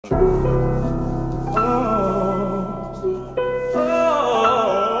Lately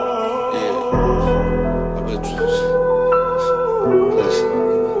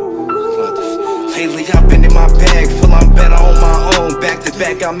I've been in my bag, feel I'm better on my own. Back to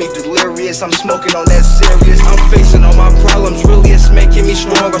back, got me delirious, I'm smoking on that serious. I'm facing all my problems, really it's making me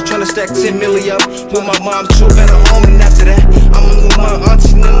strong. I was trying to stack 10 million up with my mom to a better home. And after that, I'ma move my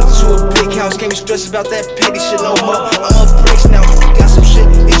auntie and them to a big house. Can't be stressed about that petty shit no more. I'm up bricks now, got some shit,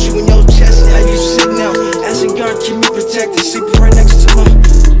 hit you in your chest. How you sit now, asking God keep me protected, sleeping right next to my.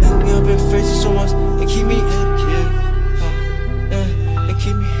 I've been facing so much, and keep me, and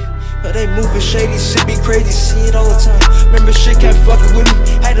keep me. They moving shady, shit be crazy, see it all the time. Remember shit can't fuckin' with me,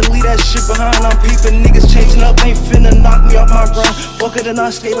 had to leave that shit behind. I'm peeping, niggas changing up, ain't finna knock me off my grind. Fuck it and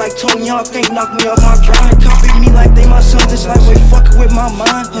I skate like Tony Hawk, can't knock me off my grind. Copy me like they my sons, it's like way fucking with my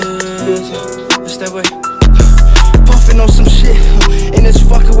mind. It's that way. Puffin' on some shit, and it's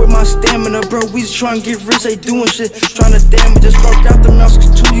fucking with my stamina, bro. We just tryna get rich, they doing shit, tryna damage. Just broke out the mouse, cause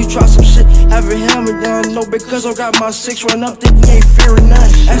you try some shit. Have a helmet down, no, because I got my 6 run up, think we ain't fearing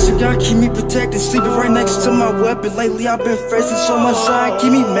nothing. Asking God keep me protected, sleeping right next to my weapon. Lately I've been facing so much side,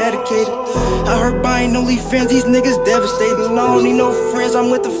 keep me medicated. I heard buying OnlyFans, these niggas devastating. I don't need no friends, I'm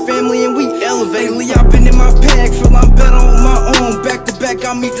with the family and we elevate. Lately I've been in my bag, feel I'm better on my own. Back to back,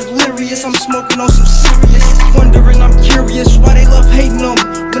 got me delirious, I'm smoking on some serious. Wondering, I'm curious why they love hating on me.